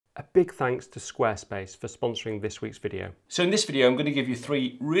A big thanks to Squarespace for sponsoring this week's video. So in this video, I'm going to give you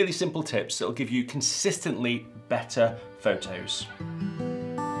 3 really simple tips that will give you consistently better photos.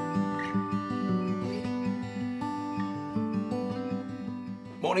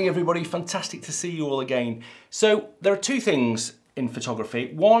 Morning everybody, fantastic to see you all again. So there are 2 things in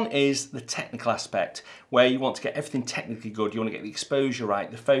photography. One is the technical aspect, where you want to get everything technically good. You want to get the exposure right,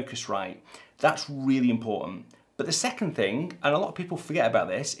 the focus right. That's really important. But the second thing, and a lot of people forget about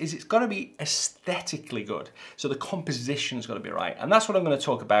this, is it's got to be aesthetically good. So the composition's got to be right. And that's what I'm going to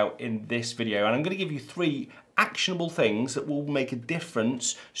talk about in this video. And I'm going to give you 3 actionable things that will make a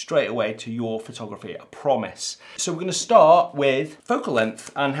difference straight away to your photography, I promise. So we're going to start with focal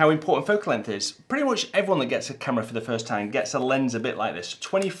length and how important focal length is. Pretty much everyone that gets a camera for the first time gets a lens a bit like this,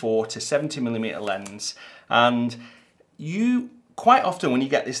 24 to 70mm lens. And you quite often when you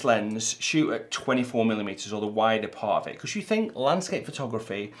get this lens, shoot at 24mm or the wider part of it, because you think landscape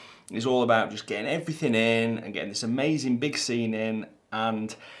photography is all about just getting everything in and getting this amazing big scene in,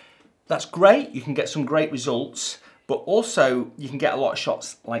 and that's great, you can get some great results, but also you can get a lot of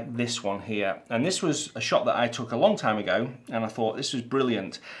shots like this one here. And this was a shot that I took a long time ago and I thought this was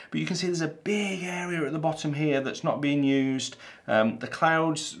brilliant. But you can see there's a big area at the bottom here that's not being used. The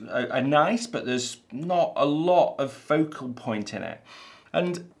clouds are nice, but there's not a lot of focal point in it.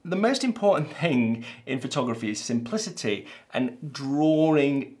 And the most important thing in photography is simplicity and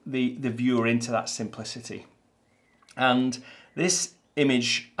drawing the viewer into that simplicity. And this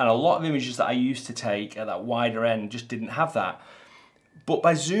image and a lot of images that I used to take at that wider end just didn't have that. But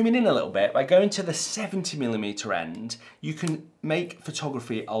by zooming in a little bit, by going to the 70mm end, you can make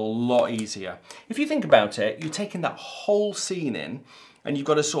photography a lot easier. If you think about it, you're taking that whole scene in and you've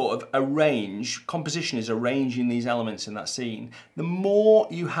got to sort of arrange, composition is arranging these elements in that scene. The more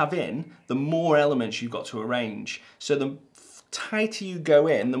you have in, the more elements you've got to arrange. So the tighter you go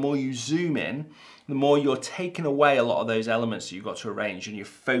in, the more you zoom in, the more you're taking away a lot of those elements that you've got to arrange, and you're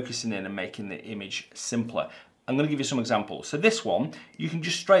focusing in and making the image simpler. I'm going to give you some examples. So this one, you can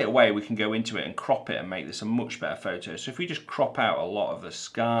just straight away, we can go into it and crop it and make this a much better photo. So if we just crop out a lot of the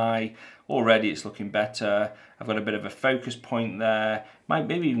sky, already it's looking better. I've got a bit of a focus point there. Might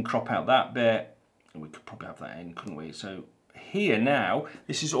maybe even crop out that bit. We could probably have that in, couldn't we? So here now,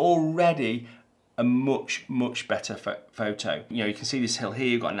 this is already a much better photo. You know, you can see this hill here,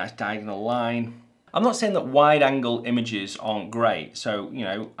 you've got a nice diagonal line. I'm not saying that wide angle images aren't great. So, you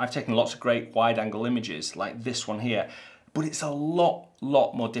know, I've taken lots of great wide angle images like this one here, but it's a lot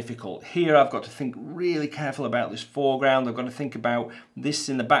more difficult. Here I've got to think really careful about this foreground. I've got to think about this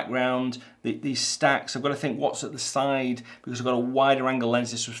in the background, these stacks. I've got to think what's at the side because I've got a wider angle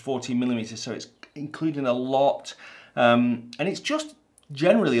lens. This was 14mm, so it's including a lot. And it's just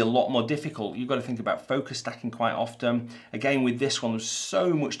generally a lot more difficult. You've got to think about focus stacking quite often. Again, with this one, there's so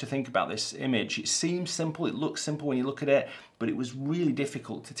much to think about this image. It seems simple, it looks simple when you look at it, but it was really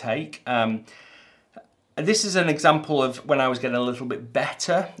difficult to take. This is an example of when I was getting a little bit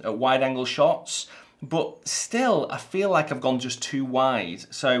better at wide angle shots, but still I feel like I've gone just too wide.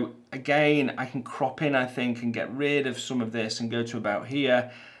 So again, I can crop in, I think, and get rid of some of this and go to about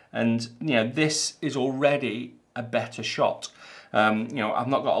here. And you know, this is already a better shot. You know, I've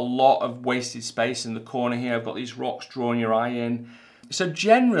not got a lot of wasted space in the corner here. I've got these rocks drawing your eye in. So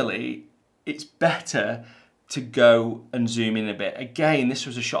generally, it's better to go and zoom in a bit. Again, this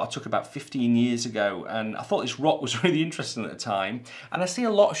was a shot I took about 15 years ago, and I thought this rock was really interesting at the time. And I see a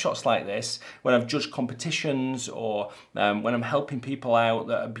lot of shots like this when I've judged competitions or when I'm helping people out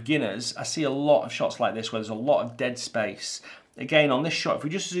that are beginners. I see a lot of shots like this where there's a lot of dead space. Again, on this shot, if we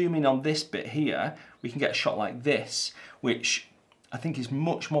just zoom in on this bit here, we can get a shot like this, which I think is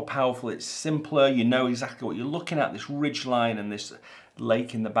much more powerful. It's simpler, you know exactly what you're looking at, this ridge line and this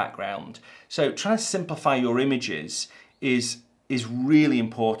lake in the background. So trying to simplify your images is really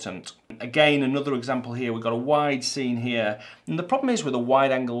important. Again, another example here, we've got a wide scene here. And the problem is with a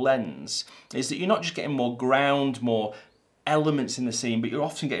wide angle lens is that you're not just getting more ground, more elements in the scene, but you're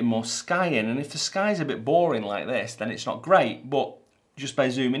often getting more sky in. And if the sky's a bit boring like this, then it's not great. But just by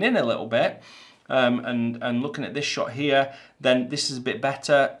zooming in a little bit, and looking at this shot here, then this is a bit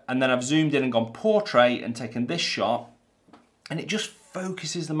better. And then I've zoomed in and gone portrait and taken this shot, and it just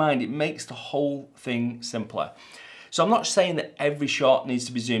focuses the mind. It makes the whole thing simpler. So I'm not saying that every shot needs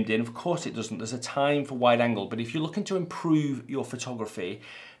to be zoomed in. Of course it doesn't. There's a time for wide angle, but if you're looking to improve your photography,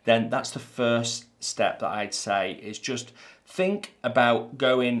 then that's the first step that I'd say, is just think about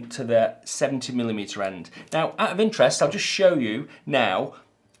going to the 70mm end. Now, out of interest, I'll just show you now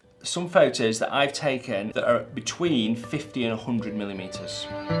some photos that I've taken that are between 50 and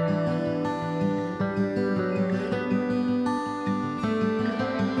 100mm.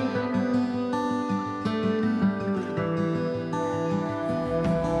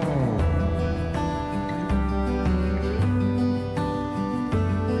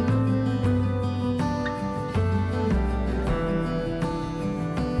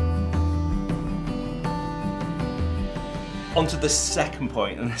 onto the second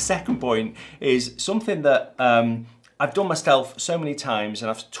point, and the second point is something that I've done myself so many times, and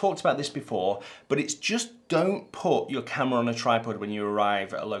I've talked about this before, but it's just don't put your camera on a tripod when you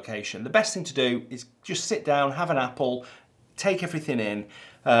arrive at a location. The best thing to do is just sit down, have an apple, take everything in,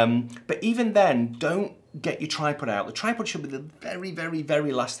 but even then, don't get your tripod out. The tripod should be the very, very,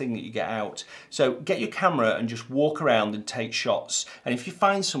 very last thing that you get out. So get your camera and just walk around and take shots. And if you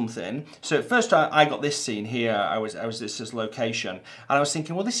find something, so at first I got this scene here, I was this location, and I was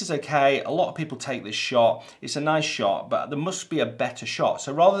thinking, well, this is okay. A lot of people take this shot. It's a nice shot, but there must be a better shot.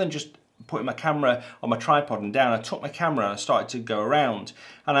 So rather than just putting my camera on my tripod and down, I took my camera and I started to go around.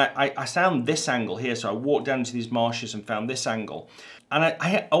 And I found this angle here, so I walked down into these marshes and found this angle. And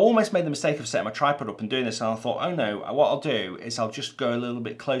I almost made the mistake of setting my tripod up and doing this, and I thought, oh no, what I'll do is I'll just go a little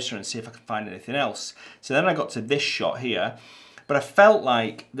bit closer and see if I can find anything else. So then I got to this shot here, but I felt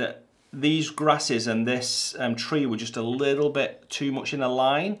like that these grasses and this tree were just a little bit too much in a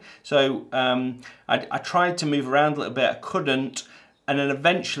line. So I tried to move around a little bit, I couldn't, and then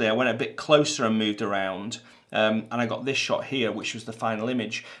eventually I went a bit closer and moved around. And I got this shot here, which was the final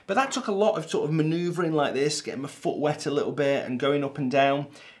image. But that took a lot of sort of maneuvering like this, getting my foot wet a little bit and going up and down.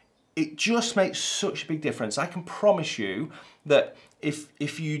 It just makes such a big difference. I can promise you that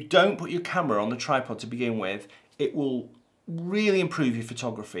if you don't put your camera on the tripod to begin with, it will really improve your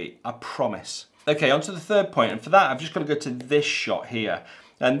photography, I promise. Okay, on to the third point, and for that I've just got to go to this shot here.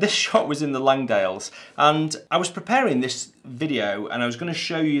 And this shot was in the Langdales, and I was preparing this video and I was going to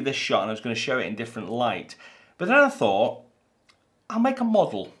show you this shot and I was going to show it in different light. But then I thought, I'll make a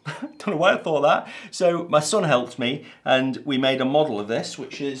model. Don't know why I thought that. So my son helped me and we made a model of this,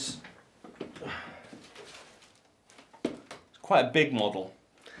 which is quite a big model.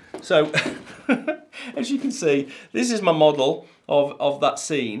 So as you can see, this is my model of that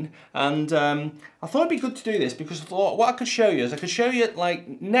scene, and I thought it'd be good to do this because I thought what I could show you is I could show you,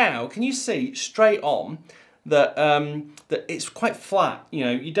 like, now, can you see straight on that that it's quite flat? You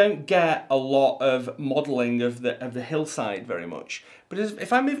know, you don't get a lot of modelling of the hillside very much. But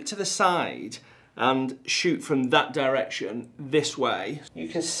if I move it to the side and shoot from that direction this way, you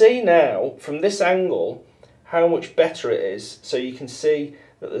can see now from this angle how much better it is. So you can see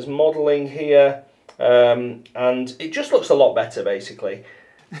that there's modelling here, and it just looks a lot better basically.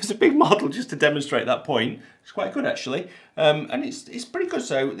 There's a big model just to demonstrate that point. It's quite good actually, and it's pretty good.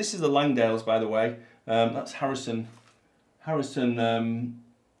 So this is the Langdales, by the way. That's Harrison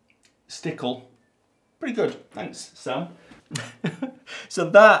Stickle. Pretty good, thanks Sam. So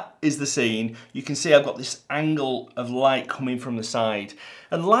that is the scene. You can see I've got this angle of light coming from the side,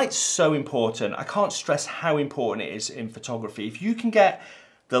 and light's so important. I can't stress how important it is in photography. If you can get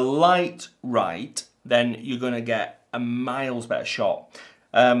the light right, then you're going to get a miles better shot.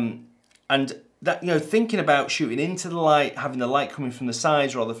 And that, you know, thinking about shooting into the light, having the light coming from the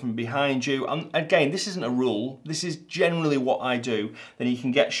sides rather than behind you. And again, this isn't a rule. This is generally what I do. Then you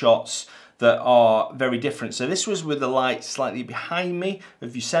can get shots that are very different. So this was with the light slightly behind me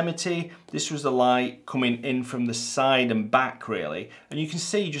of Yosemite. This was the light coming in from the side and back really. And you can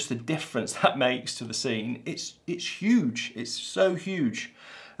see just the difference that makes to the scene. It's huge, it's so huge.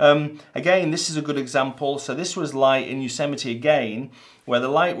 Again, this is a good example. So this was light in Yosemite again, where the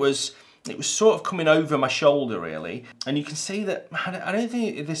light was, it was sort of coming over my shoulder really. And you can see that, I don't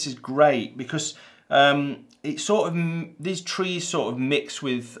think this is great because it sort of, these trees sort of mix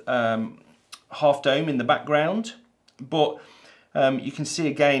with Half Dome in the background, but you can see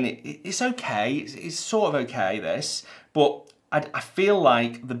again it's okay, it's sort of okay this, but I feel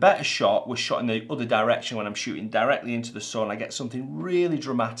like the better shot was shot in the other direction when I'm shooting directly into the sun. I get something really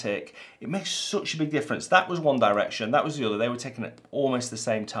dramatic. It makes such a big difference. That was one direction, that was the other. They were taken at almost the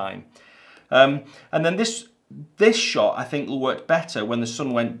same time. And then this shot I think will work better when the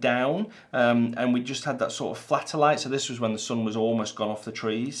sun went down, and we just had that sort of flatter light. So this was when the sun was almost gone off the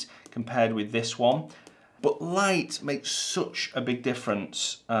trees compared with this one. But light makes such a big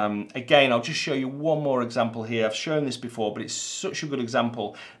difference. Again, I'll just show you one more example here. I've shown this before, but it's such a good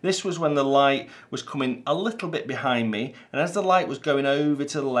example. This was when the light was coming a little bit behind me, and as the light was going over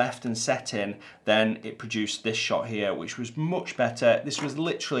to the left and setting, then it produced this shot here, which was much better. This was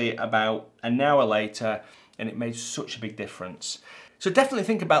literally about an hour later, and it made such a big difference. So definitely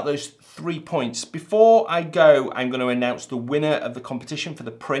think about those 3 points. Before I go, I'm going to announce the winner of the competition for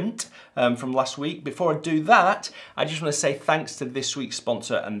the print from last week. Before I do that, I just want to say thanks to this week's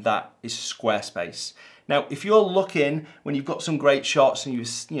sponsor, and that is Squarespace. Now, if you're looking, when you've got some great shots and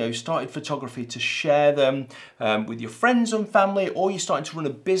you started photography, to share them with your friends and family, or you're starting to run a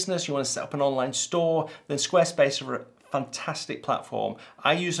business, you want to set up an online store, then Squarespace are a fantastic platform.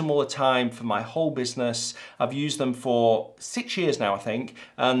 I use them all the time for my whole business. I've used them for 6 years now, I think,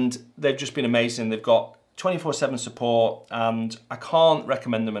 and they've just been amazing. They've got 24/7 support, and I can't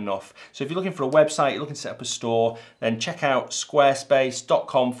recommend them enough. So if you're looking for a website, you're looking to set up a store, then check out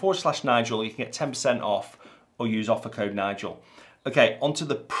squarespace.com/Nigel. You can get 10% off or use offer code Nigel. Okay, onto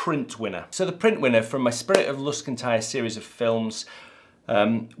the print winner. So the print winner from my Spirit of Luskentire series of films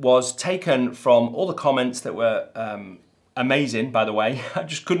was taken from all the comments that were amazing, by the way. I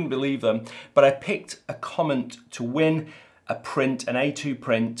just couldn't believe them. But I picked a comment to win a print, an A2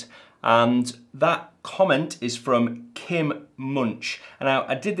 print, and that comment is from Kim Munch. And now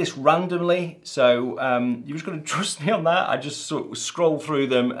I did this randomly, so you're just going to trust me on that. I just sort of scroll through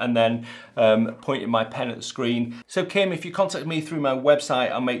them and then pointed my pen at the screen. So Kim, if you contact me through my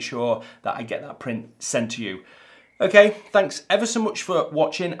website, I'll make sure that I get that print sent to you. Okay, thanks ever so much for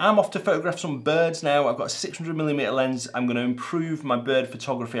watching. I'm off to photograph some birds now. I've got a 600mm lens. I'm going to improve my bird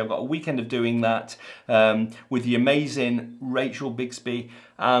photography. I've got a weekend of doing that with the amazing Rachel Bixby,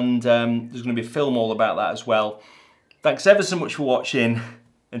 and there's going to be a film all about that as well. Thanks ever so much for watching.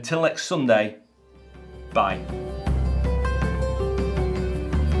 Until next Sunday, bye.